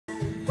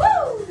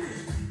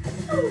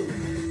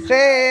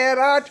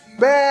Gerard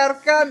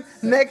Berken,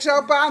 niks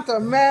op aan te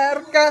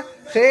merken.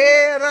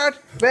 Gerard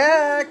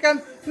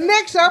Berken,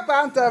 niks op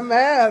aan te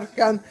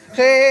merken.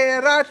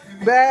 Gerard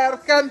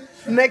Berken,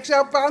 niks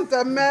op aan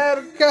te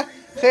merken.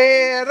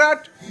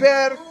 Gerard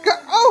Berken,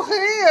 oh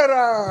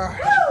Gerard.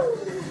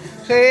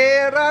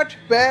 Gerard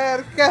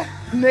Berken,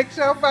 niks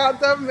op aan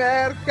te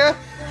merken.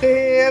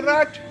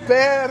 Gerard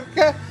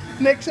Berken,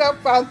 niks op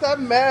aan te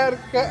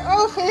merken.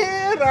 Oh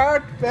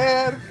Gerard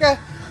Berken,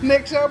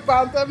 niks op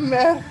aan te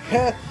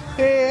merken.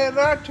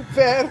 Gerard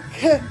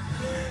Berken.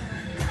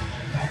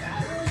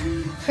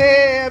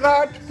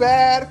 Gerard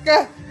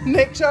Berken,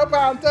 niks op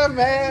aan te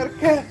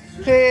merken.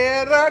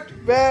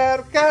 Gerard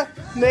Berken,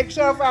 niks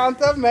op aan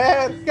te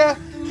merken.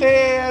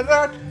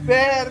 Gerard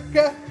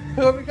Berken,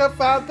 niks op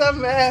aan te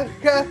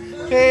merken.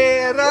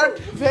 Gerard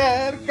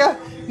Berken,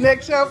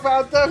 niks op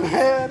aan te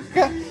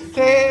merken.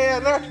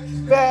 Gerard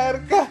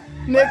Berken,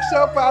 niks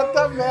op aan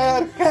te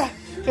merken.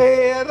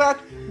 Gerard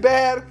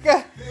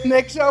Berken,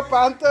 niks op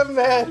aan te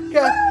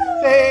merken.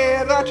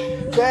 Gerard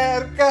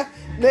Berken,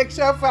 niks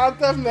op aan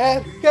te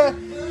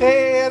merken.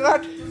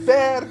 Gerard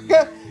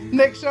Berken,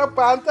 niks op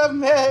aan te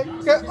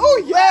merken.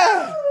 Oh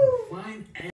yeah!